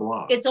a lot of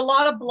blogs. It's a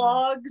lot of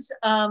blogs,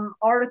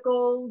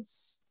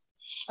 articles.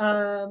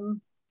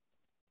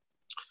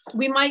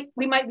 We might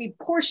read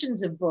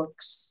portions of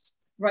books,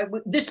 right?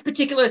 This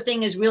particular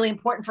thing is really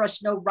important for us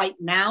to know right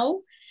now.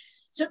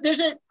 So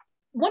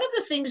one of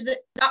the things that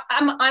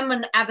I'm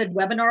an avid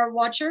webinar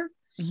watcher,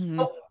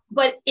 Mm-hmm.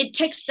 but that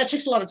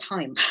takes a lot of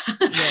time.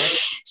 Yes.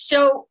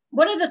 So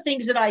one of the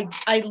things that I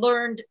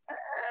learned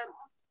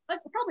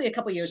probably a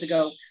couple years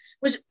ago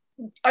was,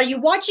 are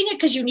you watching it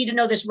because you need to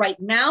know this right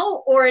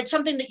now, or it's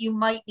something that you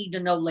might need to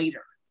know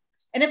later?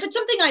 And if it's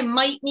something I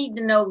might need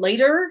to know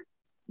later,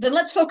 then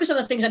let's focus on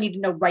the things I need to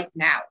know right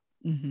now.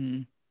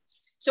 Mm-hmm.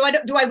 So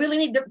do I really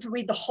need to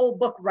read the whole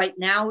book right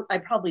now? I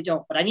probably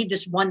don't, but I need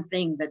this one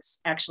thing that's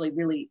actually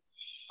really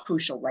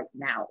crucial right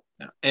now.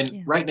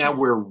 And right now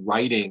we're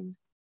writing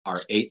our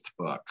 8th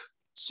book.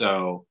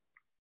 So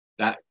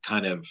that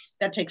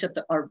takes up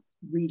our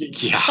reading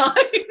Yeah. time.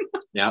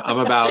 Yeah, I'm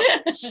about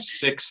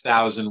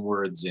 6,000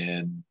 words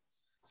in.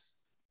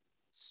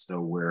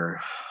 So we're,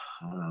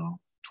 I don't know,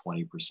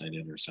 20%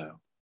 in or so.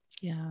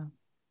 Yeah.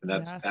 And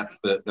it's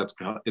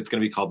going to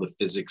be called The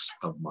Physics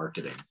of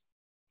Marketing.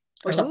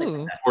 Or something. Ooh.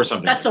 Like that. Or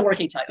something. That's the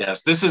working title.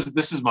 Yes, this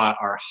is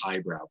our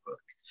highbrow book.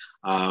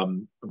 I've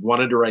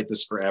wanted to write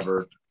this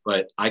forever,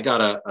 but I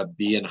got a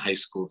B in high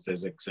school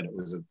physics, and it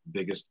was the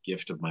biggest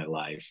gift of my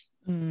life.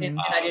 Mm. And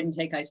I didn't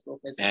take high school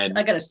physics. And-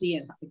 I got a C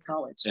in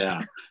college.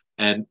 Yeah.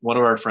 And one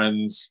of our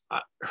friends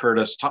heard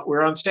us talk.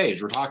 We're on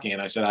stage, we're talking,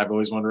 and I said, I've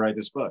always wanted to write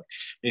this book.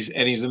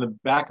 And he's in the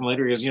back, and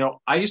later he goes,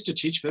 I used to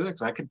teach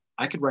physics. I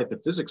could write the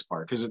physics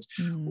part, because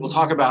we'll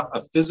talk about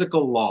a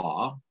physical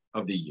law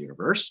of the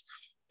universe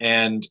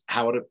and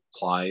how it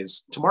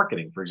applies to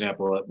marketing. For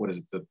example, what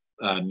is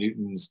it?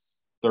 Newton's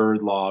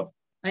third law of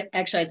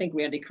I think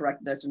Randy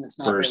corrected us, and it's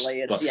not First,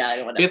 really. It's look, yeah. I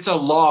don't know. It's a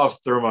law of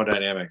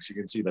thermodynamics. You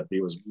can see that B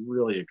was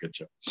really a good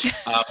job.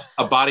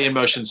 A body in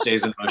motion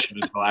stays in motion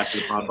until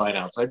acted upon by an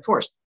outside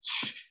force.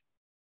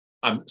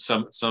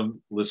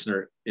 Some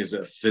listener is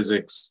a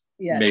physics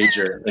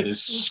major and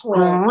is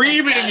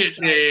screaming at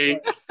me.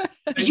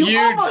 You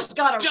almost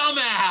got a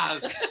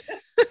dumbass.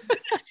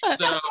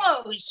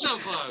 So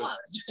close.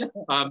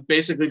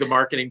 Basically, the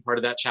marketing part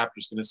of that chapter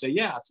is going to say,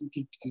 if you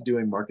keep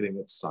doing marketing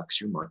that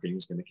sucks, your marketing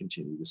is going to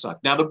continue to suck.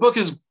 Now, the book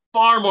is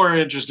far more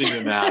interesting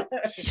than that,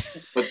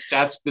 but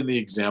that's been the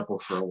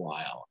example for a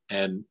while,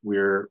 and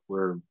we're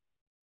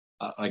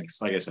like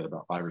I said,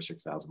 about 5,000 or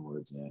 6,000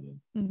 words in.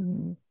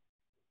 Mm-hmm.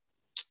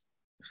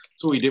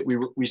 So we did.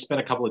 We spent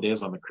a couple of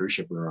days on the cruise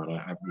ship we were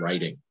on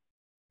writing.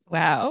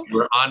 Wow. We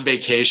were on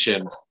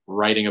vacation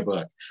writing a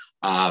book.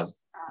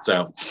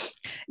 So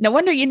no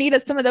wonder you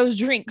needed some of those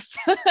drinks.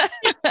 Yeah.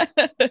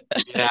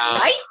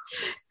 right.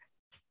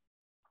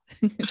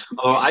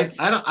 Although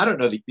I don't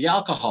know the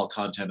alcohol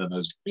content of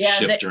those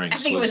ship drinks. I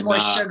think it was more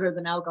sugar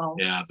than alcohol.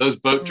 Yeah, those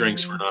boat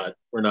drinks were not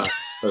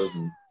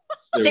potent.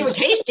 They were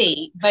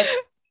tasty, but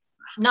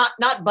not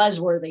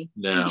buzzworthy.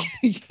 No.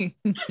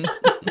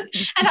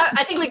 And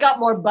I think we got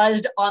more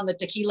buzzed on the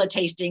tequila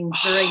tasting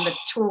during the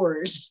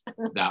tours.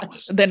 That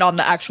was than on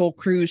the actual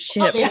cruise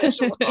ship.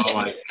 Oh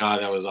my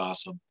God, that was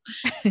awesome.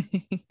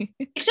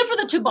 Except for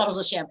the 2 bottles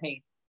of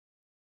champagne.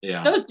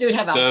 Yeah. Those do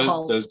have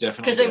alcohol. Those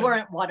definitely. Because they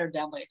weren't watered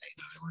down lately.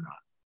 No, they were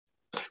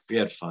not. We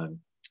had fun.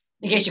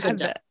 In case you couldn't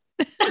tell.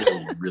 We had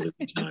a really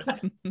good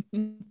time.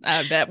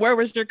 I bet. Where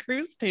was your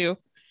cruise to?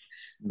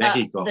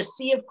 Mexico. The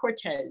Sea of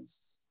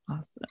Cortez.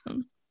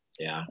 Awesome.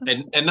 Yeah.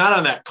 And not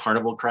on that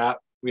carnival crap.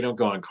 We don't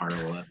go on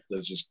carnival.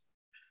 That's just.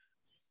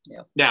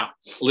 Yeah. Now,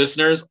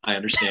 listeners, I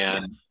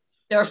understand.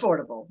 They're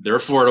affordable. They're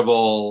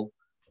affordable.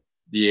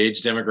 The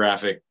age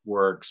demographic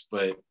works,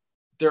 but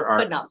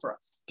but not for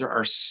us. There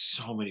are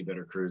so many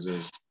better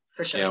cruises.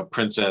 For sure.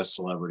 Princess,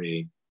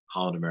 Celebrity,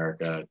 Holland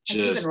America,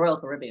 even Royal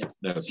Caribbean.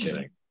 No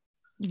kidding.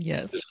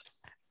 Yes.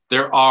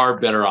 There are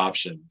better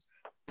options.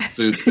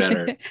 Food's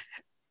better.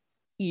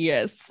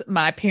 Yes.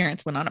 My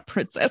parents went on a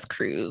princess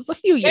cruise a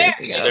few years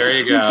ago. There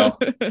you go.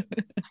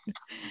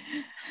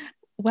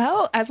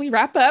 Well, as we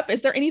wrap up,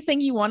 is there anything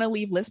you want to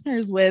leave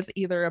listeners with,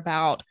 either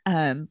about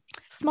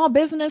small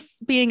business,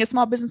 being a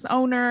small business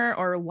owner,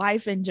 or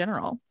life in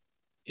general?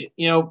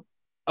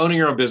 Owning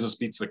your own business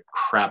beats the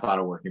crap out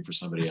of working for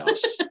somebody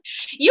else.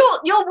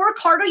 You'll work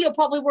harder. You'll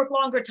probably work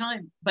longer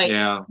time,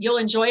 but you'll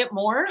enjoy it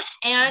more.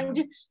 And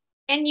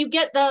you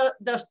get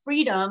the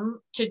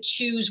freedom to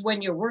choose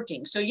when you're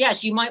working. So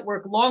yes, you might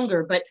work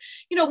longer, but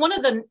one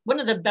of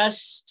the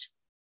best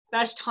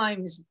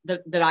times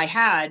that I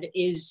had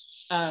is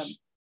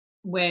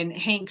when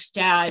Hank's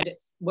dad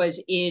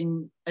was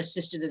in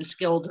assisted and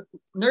skilled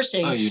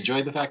nursing. Oh, you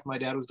enjoyed the fact my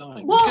dad was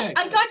dying. Well, okay.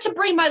 I got to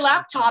bring my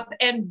laptop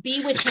and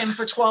be with him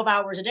for 12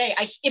 hours a day.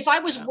 If I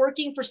was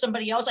working for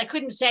somebody else, I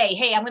couldn't say,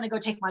 hey, I'm going to go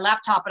take my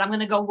laptop and I'm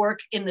going to go work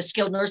in the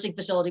skilled nursing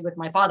facility with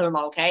my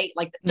father-in-law. Okay.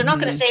 Like they're not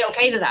going to say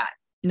okay to that.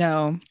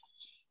 No.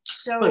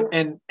 So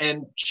and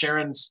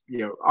Sharon's,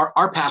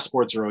 our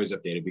passports are always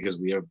updated because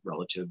we have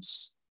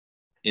relatives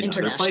in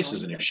other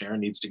places. And if Sharon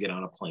needs to get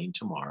on a plane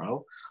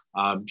tomorrow,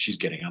 she's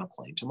getting on a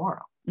plane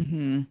tomorrow.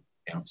 Mm-hmm.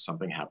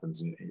 Something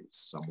happens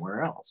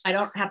somewhere else. I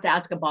don't have to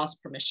ask a boss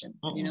permission,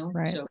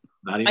 right. So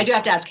I do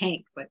have to ask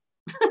Hank, but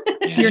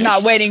you're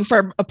not waiting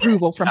for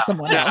approval from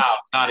someone else.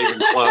 No, not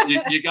even close.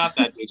 You got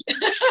that, dude.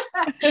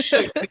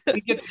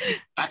 We get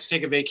to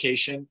take a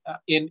vacation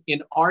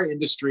in our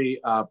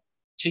industry.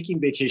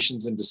 Taking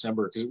vacations in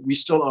December, because we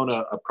still own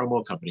a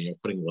promo company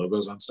of putting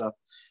logos on stuff,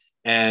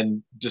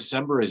 and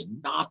December is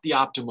not the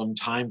optimum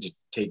time to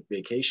take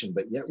vacation,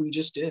 but yet we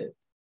just did.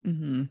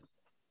 Mm-hmm.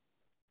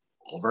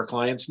 All of our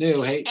clients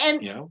knew, hey,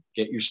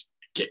 get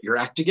your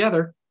act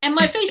together. And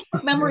my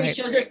Facebook memory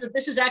shows us that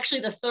this is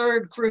actually the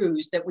third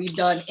cruise that we've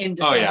done in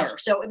December. Oh, yeah.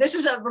 So this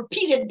is a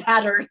repeated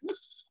pattern.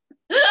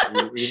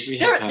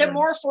 They're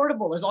more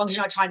affordable as long as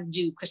you're not trying to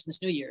do Christmas,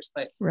 New Year's,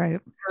 but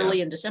early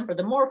in December,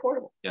 they're more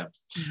affordable. Yeah.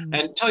 Mm-hmm.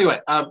 And tell you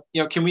what,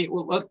 can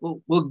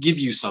we'll give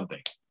you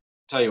something.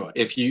 Tell you what,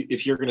 if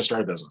you're going to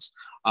start a business,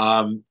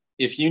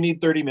 if you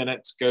need 30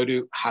 minutes, go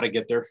to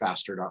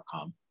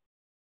howtogetttherefaster.com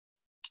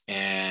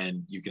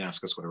and you can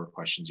ask us whatever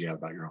questions you have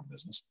about your own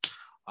business.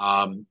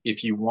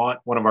 If you want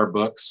one of our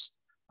books,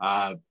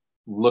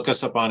 look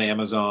us up on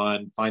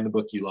Amazon, find the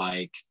book you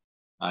like.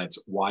 It's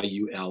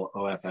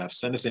YULOFF.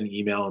 Send us an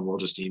email and we'll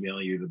just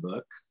email you the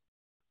book.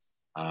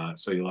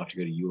 So you'll have to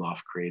go to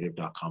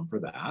ulofcreative.com for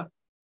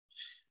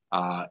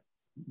that.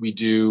 We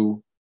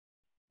do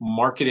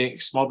marketing,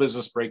 small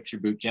business breakthrough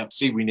bootcamp.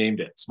 See, we named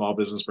it Small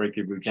Business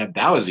Breakthrough Bootcamp.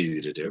 That was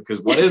easy to do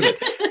because what is it?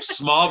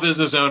 Small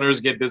business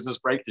owners get business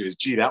breakthroughs.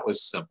 Gee, that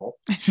was simple.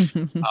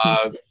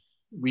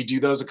 We do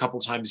those a couple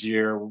times a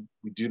year.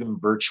 We do them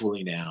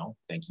virtually now.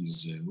 Thank you,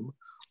 Zoom.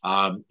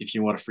 If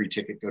you want a free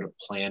ticket, go to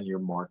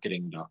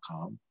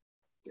planyourmarketing.com.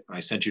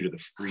 I sent you to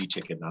the free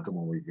ticket, not the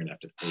one where you're going to have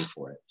to pay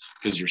for it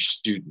because you're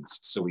students,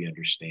 so we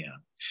understand.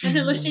 And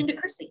they're listening to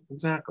Chrissy.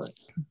 Exactly.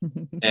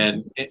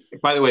 And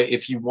by the way,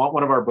 if you want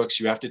one of our books,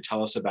 you have to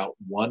tell us about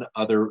one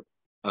other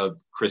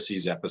of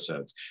Chrissy's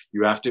episodes.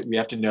 We have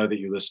to know that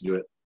you listen to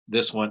it,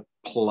 this one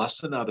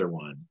plus another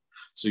one.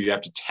 So you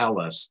have to tell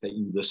us that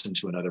you listened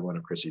to another one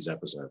of Chrissy's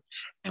episodes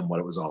and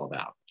what it was all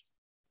about,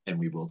 and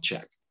we will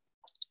check.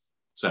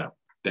 So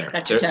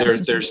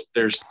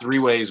there's 3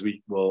 ways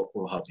we will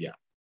help you out.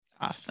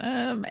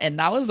 Awesome. And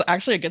that was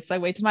actually a good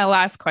segue to my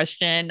last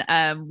question,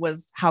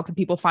 was how can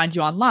people find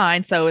you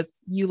online? So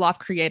it's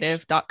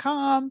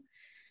ulofcreative.com.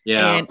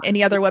 Yeah. And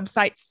any other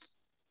websites?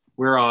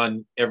 We're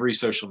on every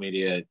social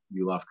media at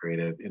Ulof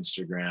Creative,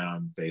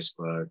 Instagram,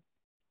 Facebook.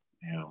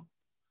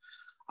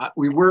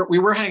 We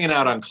were hanging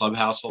out on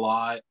Clubhouse a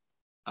lot,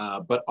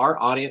 but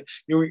our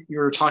audience, you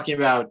were talking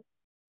about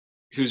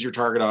who's your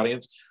target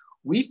audience.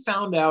 We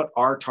found out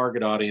our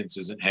target audience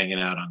isn't hanging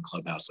out on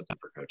Clubhouse looking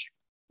for coaching.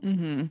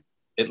 Mm-hmm.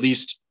 At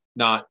least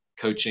not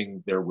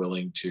coaching they're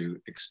willing to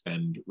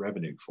expend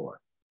revenue for.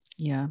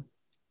 Yeah.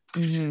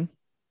 Mm-hmm.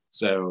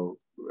 So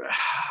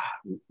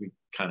we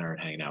kind of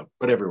aren't hanging out,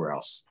 but everywhere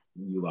else,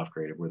 Ulof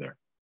Creative, we're there.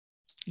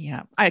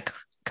 Yeah, I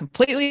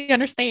completely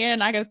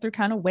understand. I go through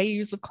kind of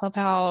waves with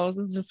Clubhouse.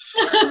 It's just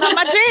not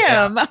my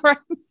jam. Yeah.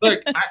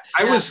 Look,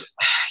 I was,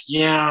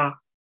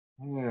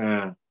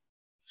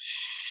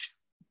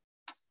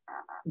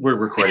 we're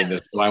recording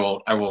this,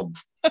 so I won't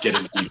get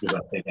as deep as I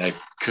think I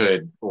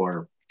could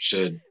or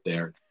should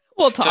there.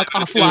 We'll talk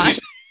offline.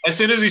 As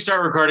soon as we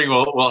start recording,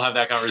 we'll have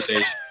that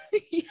conversation.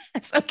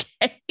 Yes,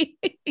 okay.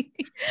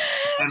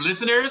 And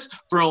listeners,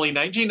 for only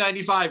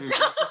 $19.95,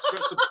 if you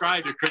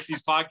subscribe to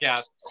Chrissy's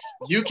podcast,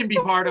 you can be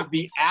part of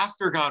the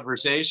after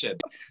conversation.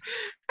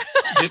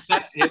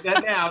 Hit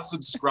that now,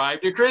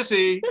 subscribe to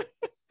Chrissy,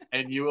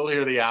 and you will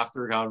hear the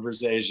after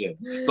conversation.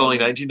 It's only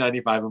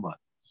 $19.95 a month.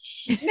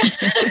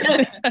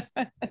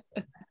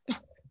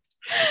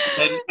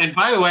 And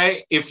by the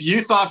way, if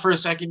you thought for a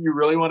second you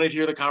really wanted to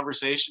hear the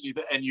conversation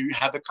and you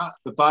had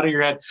the thought in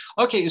your head,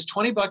 okay, is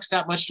 $20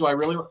 that much? Do I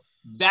really?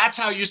 That's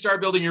how you start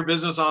building your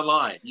business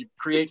online. You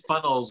create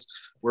funnels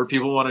where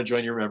people want to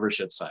join your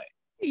membership site.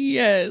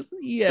 Yes.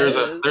 There's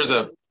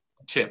a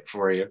tip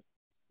for you.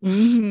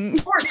 Mm-hmm.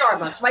 4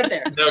 Starbucks right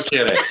there. No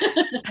kidding.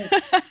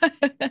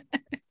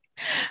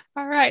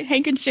 All right,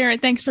 Hank and Sharon,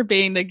 thanks for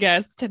being the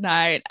guests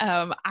tonight.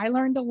 I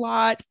learned a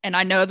lot, and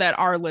I know that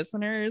our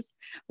listeners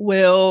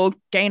will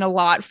gain a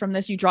lot from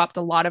this. You dropped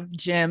a lot of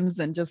gems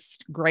and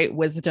just great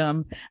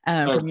wisdom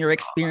from your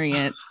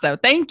experience. So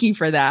thank you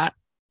for that.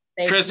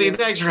 Chrissy,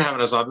 thanks for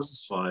having us on. This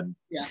is fun.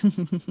 Yeah.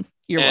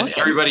 You're welcome.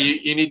 Everybody,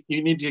 you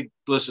need to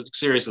listen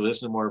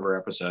to more of our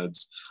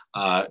episodes.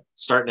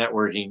 Start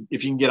networking.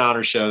 If you can get on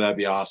our show, that'd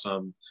be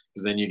awesome,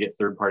 because then you get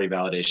third-party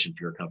validation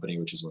for your company,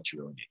 which is what you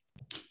really need.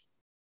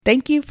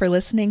 Thank you for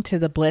listening to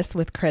the Bliss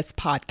with Chris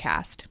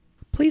podcast.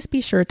 Please be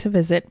sure to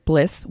visit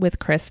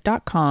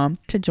blisswithchris.com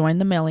to join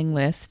the mailing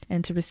list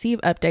and to receive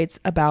updates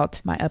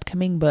about my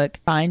upcoming book,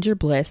 Find Your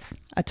Bliss,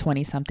 a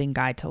 20-something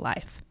guide to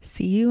life.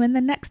 See you in the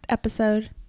next episode.